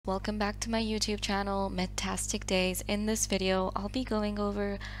Welcome back to my YouTube channel, Metastic Days. In this video, I'll be going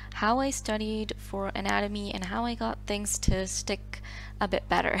over how I studied for anatomy and how I got things to stick a bit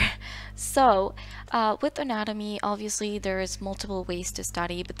better. So, with anatomy, obviously there is multiple ways to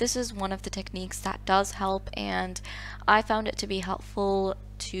study, but this is one of the techniques that does help, and I found it to be helpful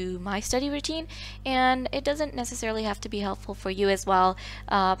to my study routine, and it doesn't necessarily have to be helpful for you as well,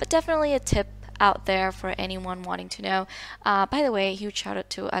 but definitely a tip out there for anyone wanting to know. By the way, huge shout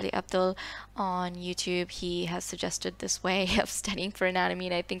out to Ali Abdaal on YouTube. He has suggested this way of studying for anatomy,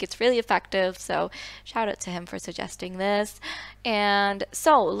 and I think it's really effective, so shout out to him for suggesting this. And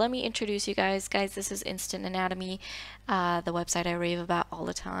so let me introduce you guys. This is Instant Anatomy, the website I rave about all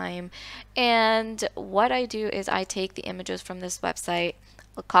the time. And what I do is I take the images from this website,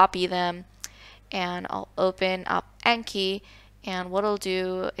 I'll copy them, and I'll open up ANKI. And what I'll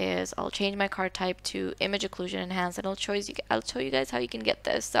do is I'll change my card type to image occlusion enhanced, and I'll show you guys how you can get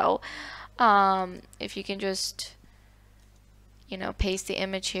this. So if you can just paste the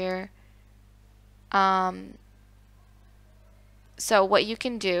image here. So what you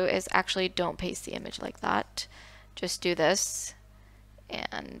can do is actually don't paste the image like that. Just do this.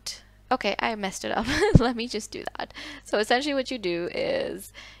 And okay, I messed it up. Let me just do that. So essentially what you do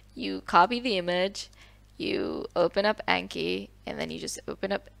is you copy the image, you open up ANKI, and then you just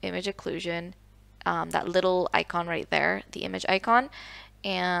open up image occlusion, that little icon right there, the image icon,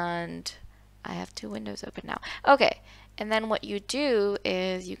 and I have two windows open now. Okay, and then what you do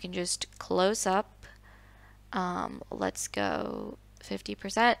is you can just close up, let's go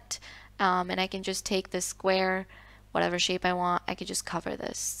 50%, and I can just take this square, whatever shape I want. I could just cover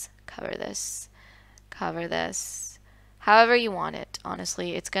this, cover this, cover this, however you want it.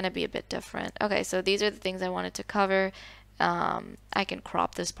 Honestly, it's going to be a bit different. Okay, so these are the things I wanted to cover. I can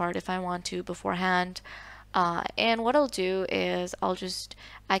crop this part if I want to beforehand. And what I'll do is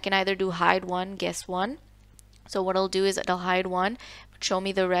I can either do hide one, guess one. So what I'll do is it'll hide one, show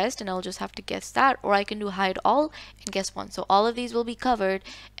me the rest, and I'll just have to guess that. Or I can do hide all and guess one. So all of these will be covered,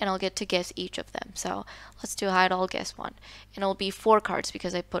 and I'll get to guess each of them. So let's do hide all, guess one. And it'll be 4 cards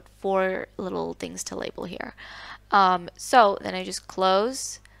because I put 4 little things to label here. So then I just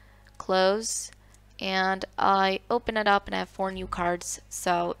close, and I open it up, and I have 4 new cards.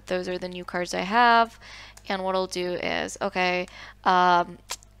 So those are the new cards I have. And what I'll do is, okay,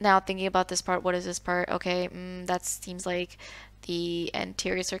 now thinking about this part, what is this part? Okay, that seems like the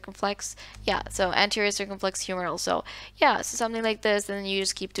anterior circumflex. Yeah, so anterior circumflex humeral. So yeah, so something like this, and then you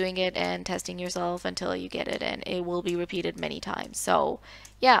just keep doing it and testing yourself until you get it, and it will be repeated many times. So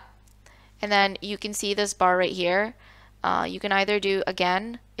yeah, and then you can see this bar right here. You can either do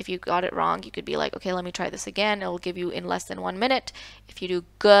again. If you got it wrong, you could be like, okay, let me try this again. It'll give you in less than 1 minute. If you do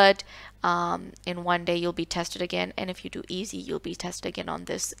good, in 1 day you'll be tested again, and if you do easy, you'll be tested again on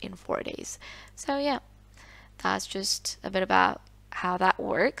this in 4 days. So yeah, that's just a bit about how that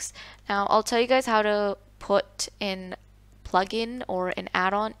works. Now I'll tell you guys how to put in plugin or an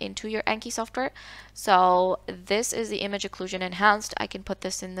add-on into your ANKI software. So this is the image occlusion enhanced. I can put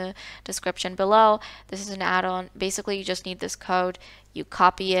this in the description below. This is an add-on. Basically, you just need this code. You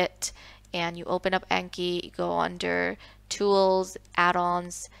copy it and you open up ANKI. You go under tools,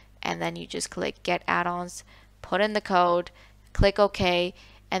 add-ons, and then you just click get add-ons, put in the code, click OK,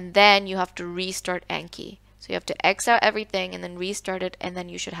 and then you have to restart ANKI. So you have to X out everything and then restart it, and then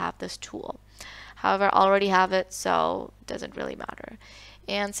you should have this tool. However, I already have it, so it doesn't really matter.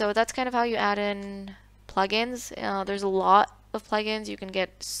 And so that's kind of how you add in plugins. There's a lot of plugins. You can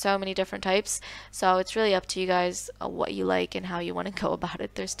get so many different types. So it's really up to you guys what you like and how you want to go about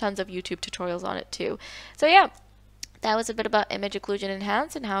it. There's tons of YouTube tutorials on it too. So yeah, that was a bit about image occlusion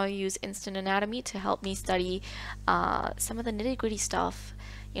enhanced and how I use Instant Anatomy to help me study some of the nitty-gritty stuff,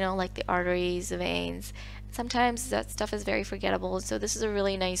 like the arteries, the veins. Sometimes that stuff is very forgettable, so this is a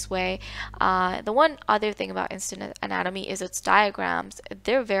really nice way. The one other thing about Instant Anatomy is its diagrams.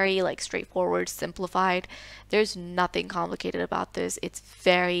 They're very straightforward, simplified. There's nothing complicated about this. It's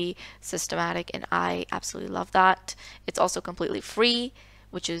very systematic, and I absolutely love that. It's also completely free,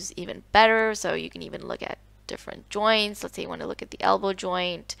 which is even better, so you can even look at different joints. Let's say you want to look at the elbow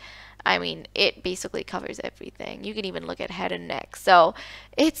joint. I mean, it basically covers everything. You can even look at head and neck. So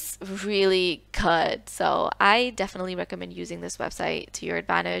it's really good. So I definitely recommend using this website to your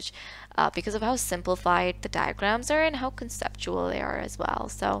advantage because of how simplified the diagrams are and how conceptual they are as well.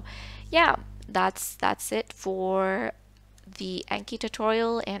 So yeah, that's it for the ANKI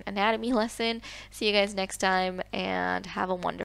tutorial and anatomy lesson. See you guys next time, and have a wonderful